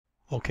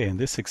Okay, in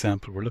this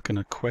example, we're looking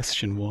at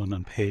question 1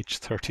 on page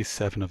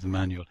 37 of the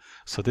manual.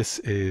 So this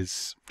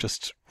is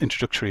just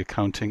introductory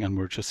accounting, and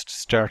we're just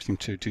starting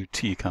to do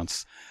T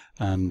accounts.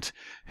 And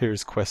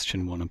here's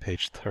question 1 on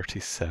page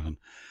 37.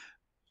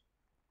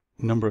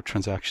 Number of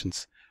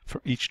transactions.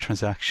 For each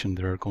transaction,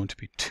 there are going to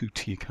be 2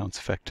 T accounts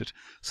affected.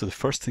 So the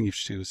first thing you have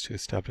to do is to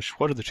establish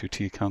what are the 2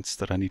 T accounts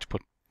that I need to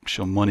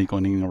show money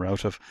going in or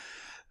out of,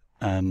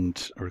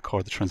 and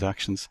record the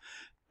transactions,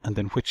 and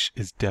then which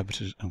is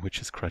debited and which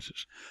is credited.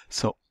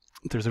 So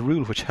there's a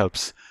rule which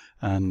helps,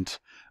 and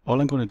all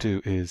I'm going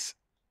to do is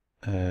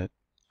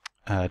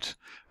add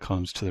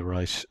columns to the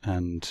right,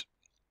 and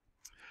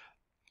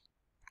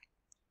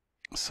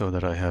so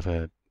that I have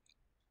a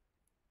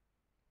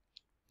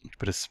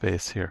bit of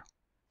space here.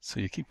 So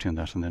you keep doing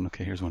that, and then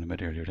okay, here's one I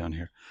made earlier down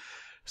here.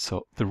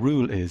 So the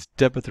rule is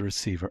debit the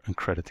receiver and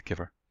credit the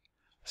giver.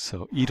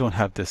 So you don't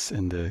have this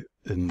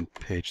in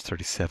page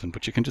 37,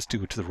 but you can just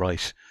do it to the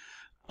right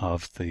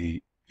of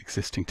the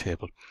existing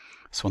table.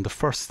 So on the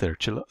first there,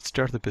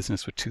 start the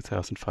business with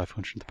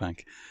 2,500 in the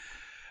bank.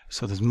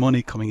 So there's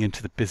money coming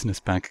into the business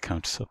bank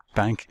account. So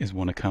bank is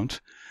one account,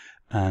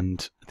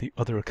 and the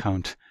other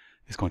account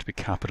is going to be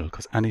capital,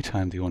 because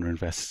anytime the owner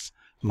invests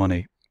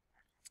money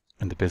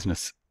in the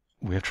business,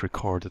 we have to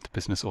record that the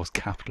business owes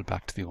capital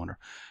back to the owner.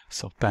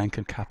 So bank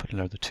and capital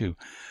are the 2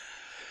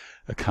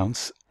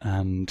 accounts,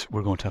 and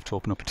we're going to have to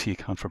open up a T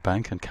account for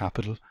bank and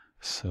capital.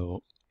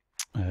 So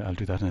I'll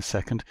do that in a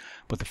second.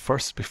 But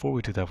before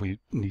we do that, we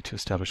need to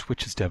establish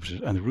which is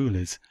debited, and the rule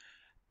is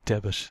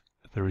debit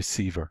the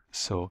receiver.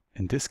 So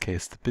in this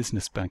case, the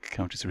business bank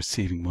account is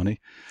receiving money,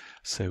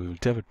 so we will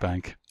debit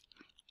bank,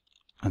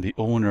 and the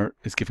owner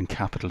is giving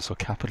capital, so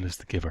capital is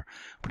the giver.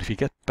 But if you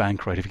get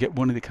bank right, if you get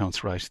one of the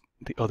accounts right,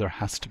 the other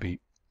has to be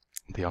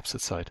the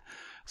opposite side.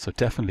 So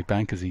definitely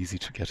bank is easy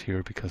to get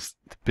here, because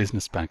the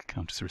business bank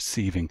account is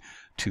receiving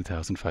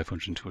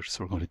 2,500 into it,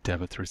 so we're going to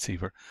debit the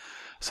receiver.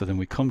 So then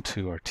we come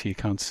to our T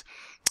accounts,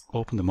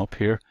 open them up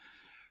here,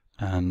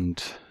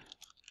 and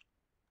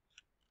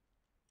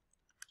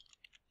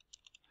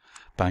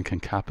bank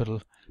and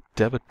capital,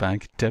 debit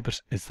bank,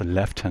 debit is the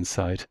left hand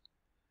side,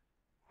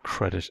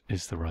 credit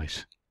is the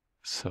right.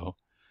 So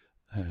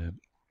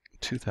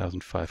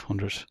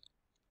 2,500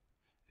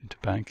 into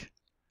bank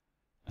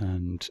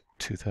and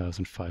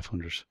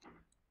 2,500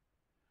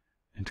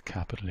 into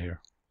capital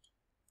here.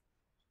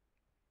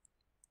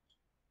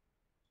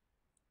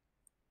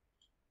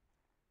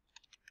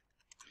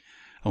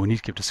 And we need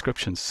to give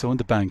descriptions. So in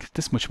the bank,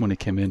 this much money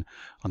came in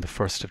on the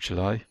 1st of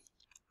July.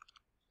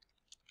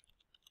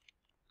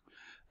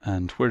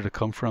 And where did it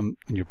come from?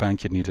 In your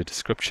bank, you'd need a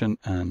description,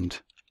 and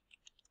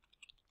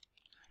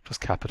it was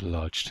capital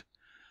lodged.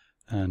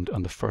 And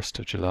on the 1st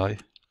of July,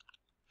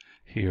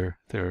 here,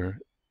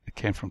 it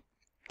came from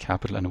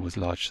capital and it was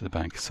lodged to the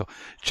bank. So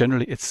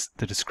generally,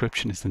 the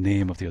description is the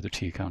name of the other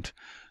T account.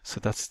 So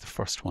that's the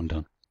first one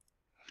done.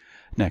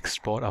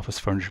 Next, bought office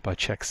furniture by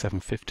check,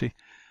 750.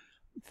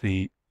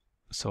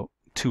 So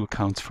 2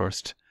 accounts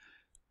first.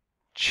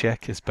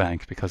 Check is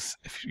bank, because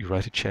if you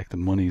write a check, the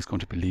money is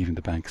going to be leaving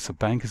the bank. So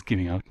bank is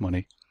giving out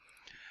money,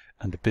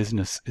 and the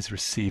business is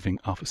receiving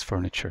office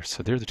furniture.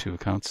 So they're the 2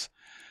 accounts.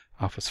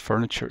 Office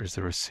furniture is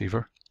the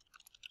receiver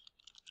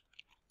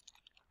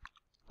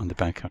on the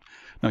bank account.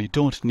 Now you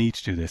don't need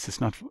to do this. It's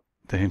not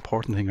the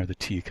important thing are the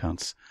T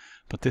accounts,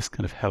 but this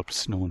kind of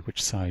helps knowing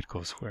which side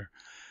goes where,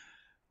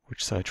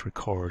 which side to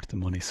record the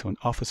money. So in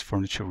office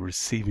furniture, we're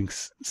receiving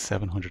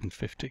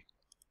 750.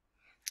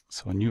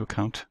 So a new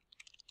account,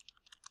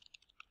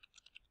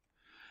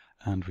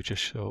 and we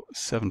just show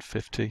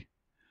 750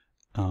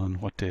 on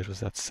what date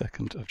was that?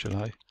 2nd of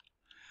July.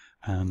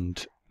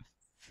 And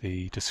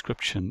the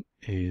description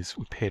is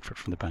we paid for it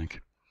from the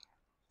bank.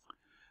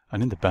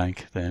 And in the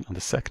bank then, on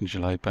the 2nd of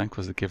July, bank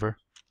was the giver.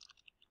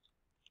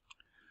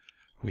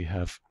 We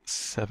have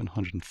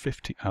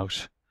 750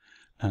 out,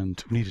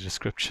 and we need a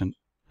description.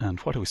 And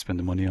what do we spend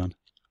the money on?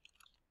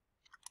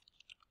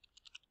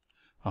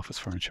 Office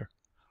furniture.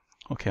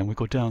 Okay, and we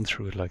go down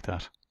through it like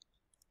that.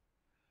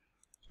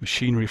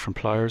 Machinery from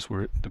pliers,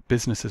 where the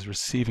business is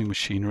receiving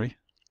machinery.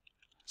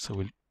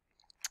 So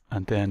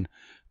and then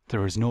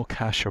there is no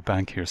cash or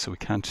bank here, so we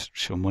can't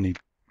show money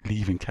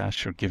leaving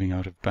cash or giving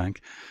out of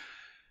bank.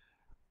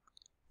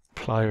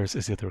 Pliers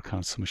is the other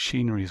account, so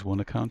machinery is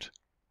one account,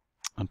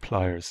 and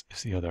pliers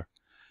is the other.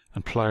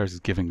 And pliers is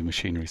giving the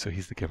machinery, so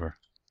he's the giver.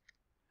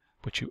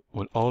 But you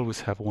will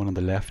always have one on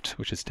the left,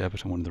 which is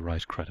debit, and one on the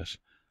right, credit.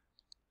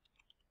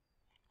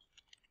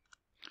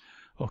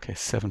 Okay,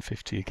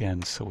 750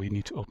 again, so we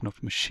need to open up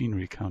the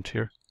machinery account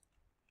here.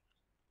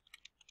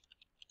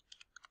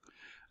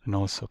 And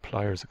also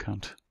pliers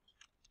account.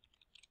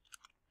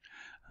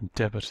 And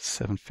debit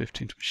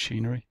 750 into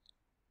machinery.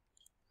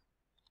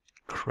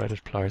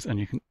 Credit pliers,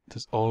 and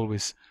there's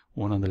always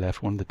one on the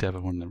left, one on the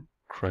debit, one on the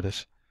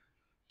credit.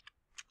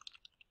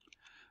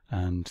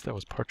 And that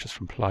was purchased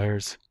from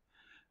pliers.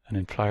 And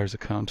in pliers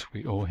account,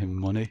 we owe him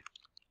money.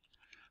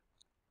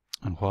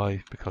 And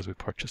why? Because we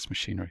purchased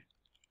machinery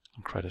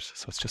on credit.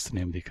 So it's just the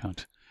name of the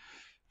account.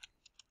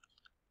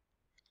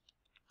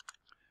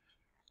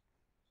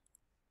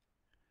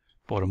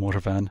 bought a motor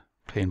van,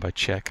 paying by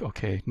check.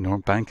 Okay,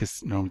 bank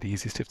is normally the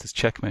easiest. If there's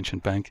check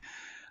mentioned, bank,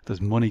 there's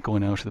money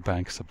going out of the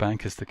bank, so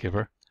bank is the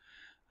giver.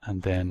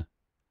 And then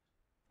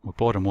we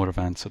bought a motor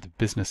van, so the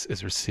business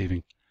is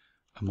receiving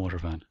a motor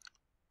van.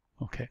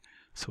 Okay,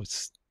 so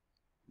it's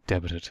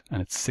debited,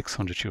 and it's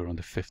 €600 on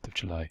the 5th of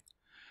July.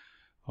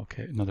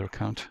 Okay, another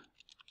account.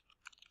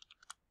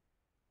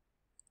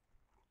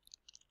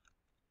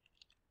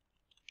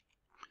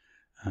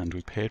 And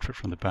we paid for it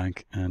from the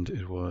bank, and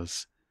it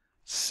was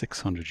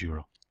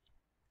 €600.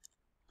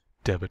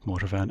 Debit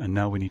motor van, and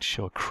now we need to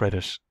show a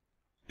credit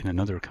in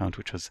another account,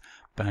 which was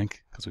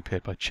bank, because we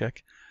paid by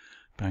check.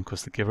 Bank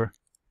was the giver.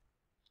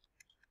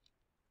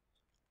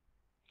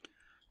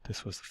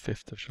 This was the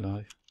 5th of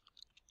July.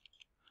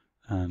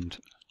 And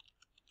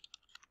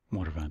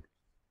motor van.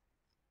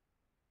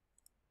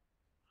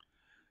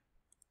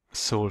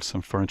 Sold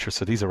some furniture.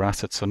 So these are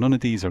assets. So none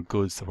of these are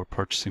goods that we're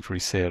purchasing for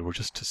resale. We're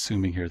just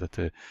assuming here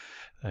that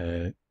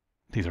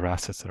these are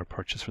assets that are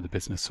purchased for the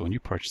business. So when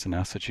you purchase an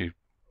asset,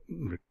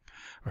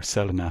 or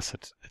sell an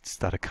asset, it's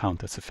that account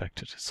that's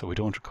affected. So we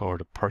don't record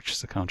a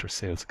purchase account or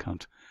sales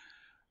account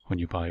when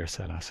you buy or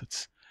sell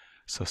assets.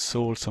 So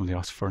sold some of the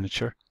office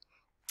furniture.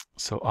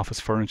 So office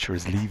furniture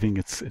is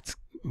leaving.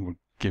 We're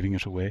giving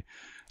it away.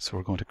 So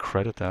we're going to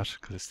credit that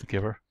because it's the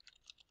giver.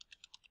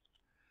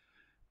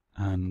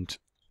 And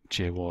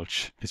J.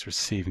 Walsh is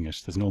receiving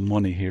it. There's no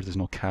money here. There's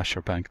no cash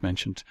or bank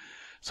mentioned.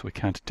 So we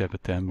can't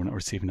debit them. We're not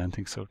receiving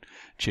anything. So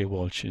J.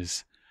 Walsh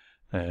is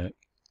the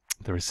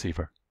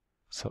receiver.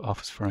 So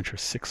office furniture,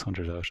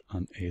 600 out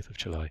on 8th of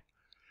July.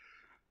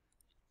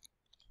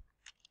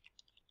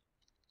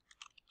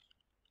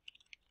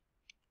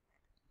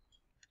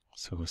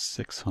 So it was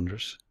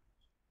 600,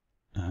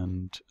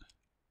 and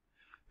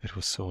it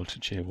was sold to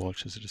J.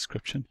 Walsh as a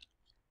description.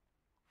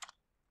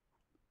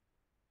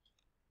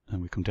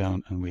 And we come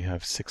down and we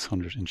have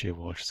 600 in J.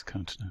 Walsh's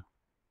account now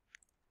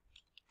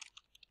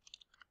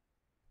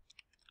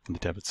on the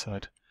debit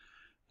side.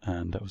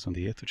 And that was on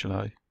the 8th of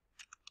July.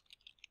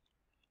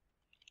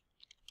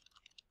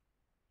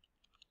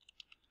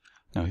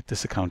 Now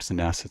this account is an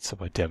asset, so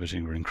by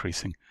debiting we're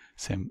increasing.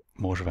 Same,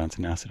 motor van's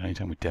an asset.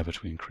 Anytime we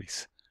debit, we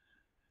increase.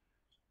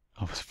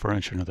 Office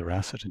furniture, another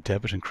asset. A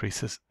debit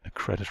increases, a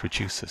credit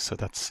reduces. So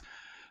that's,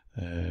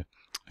 if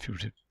you were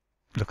to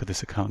look at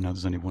this account now,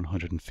 there's only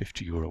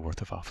 €150 worth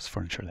of office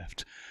furniture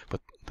left. But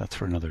that's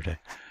for another day.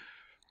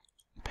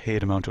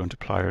 Paid amount owed to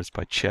Pliers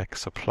by check.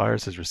 So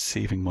Pliers is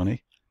receiving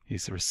money.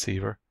 He's the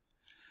receiver.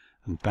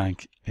 And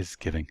bank is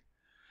giving.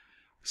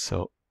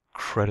 So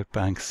credit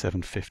bank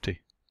 750.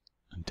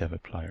 And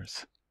debit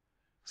Pliers.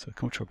 So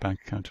come to our bank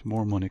account,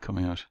 more money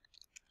coming out.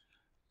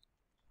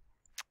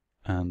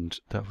 And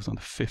that was on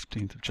the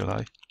 15th of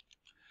July.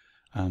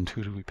 And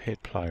who do we pay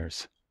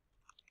Pliers?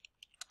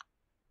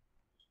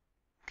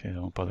 Okay, I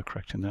won't bother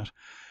correcting that.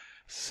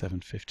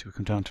 750. We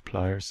come down to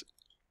Pliers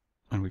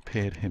and we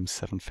paid him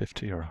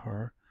 750 or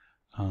her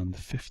on the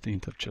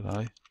 15th of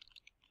July.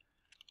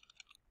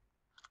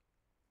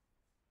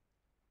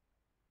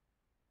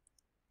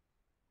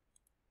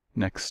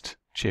 Next,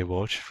 J.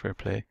 Walsh, fair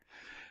play,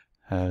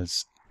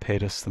 has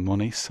paid us the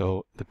money,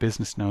 so the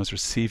business now is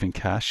receiving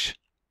cash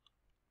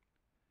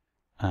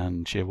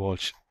and J.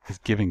 Walsh is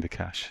giving the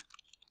cash.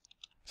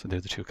 So they're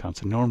the two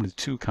accounts. And normally the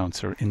two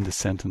accounts are in the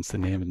sentence, the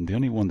name, and the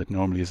only one that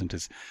normally isn't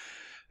is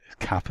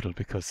capital,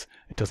 because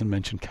it doesn't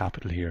mention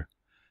capital here.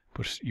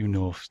 But you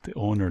know, if the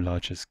owner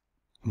lodges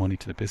money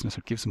to the business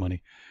or gives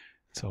money,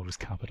 it's always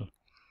capital.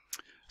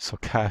 So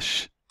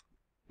cash,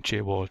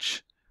 J.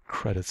 Walsh,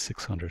 credit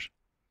 600.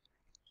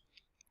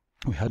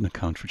 We had an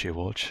account for J.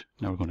 Walsh.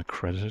 Now we're going to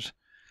credit it.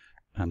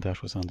 And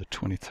that was on the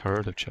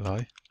 23rd of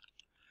July.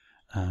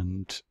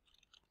 And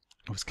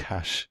it was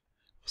cash,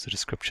 was the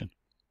description.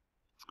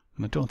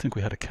 And I don't think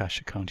we had a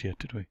cash account yet,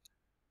 did we?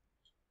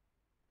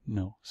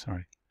 No,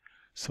 sorry.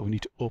 So we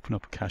need to open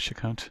up a cash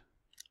account.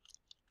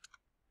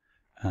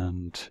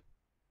 And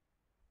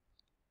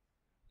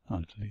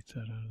I'll delete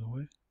that out of the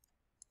way.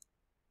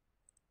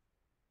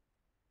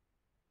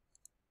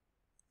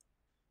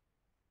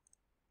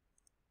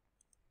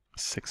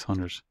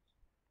 $600.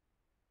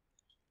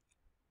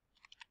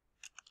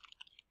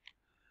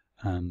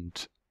 And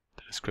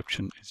the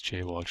description is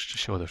J. Walsh to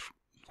show that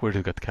where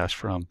they got the cash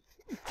from,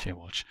 J.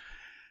 Walsh.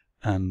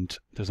 And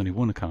there's only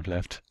one account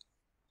left.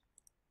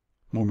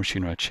 More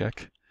machinery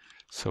check.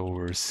 So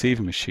we're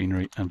receiving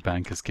machinery and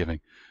bank is giving.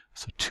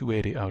 So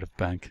 280 out of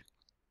bank.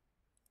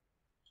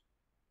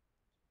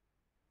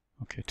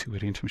 Okay,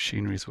 280 into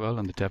machinery as well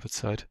on the debit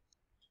side.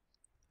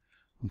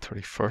 On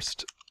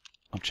 31st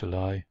of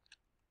July.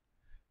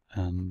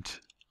 And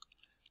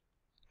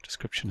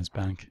description is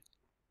bank.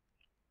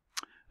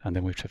 And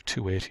then we have to have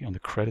 280 on the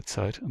credit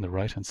side, on the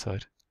right hand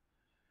side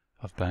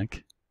of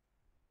bank.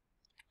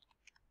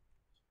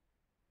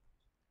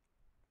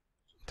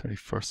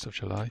 31st of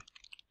July.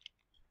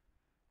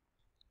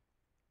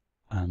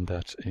 And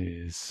that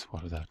is,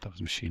 what was that? That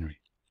was machinery.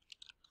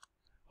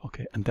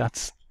 Okay, and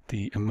that's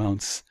the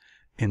amounts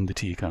in the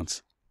T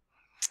accounts.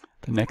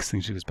 The next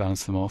thing to do is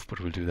balance them off, but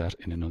we'll do that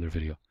in another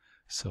video.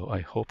 So I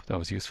hope that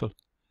was useful.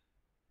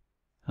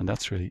 And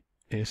that's really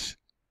it.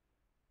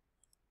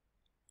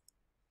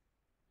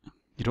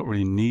 You don't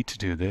really need to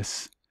do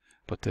this,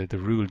 but the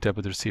rule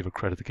debit the receiver,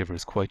 credit the giver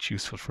is quite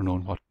useful for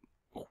knowing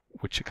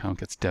which account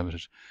gets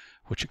debited,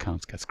 which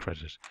account gets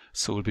credited.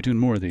 So we'll be doing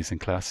more of these in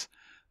class,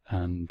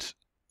 and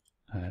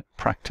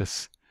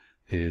practice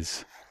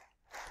is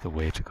the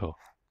way to go.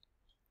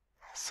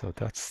 So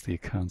that's the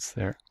accounts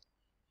there,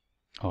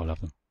 all of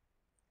them.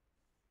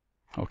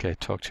 Okay,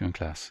 talk to you in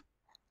class.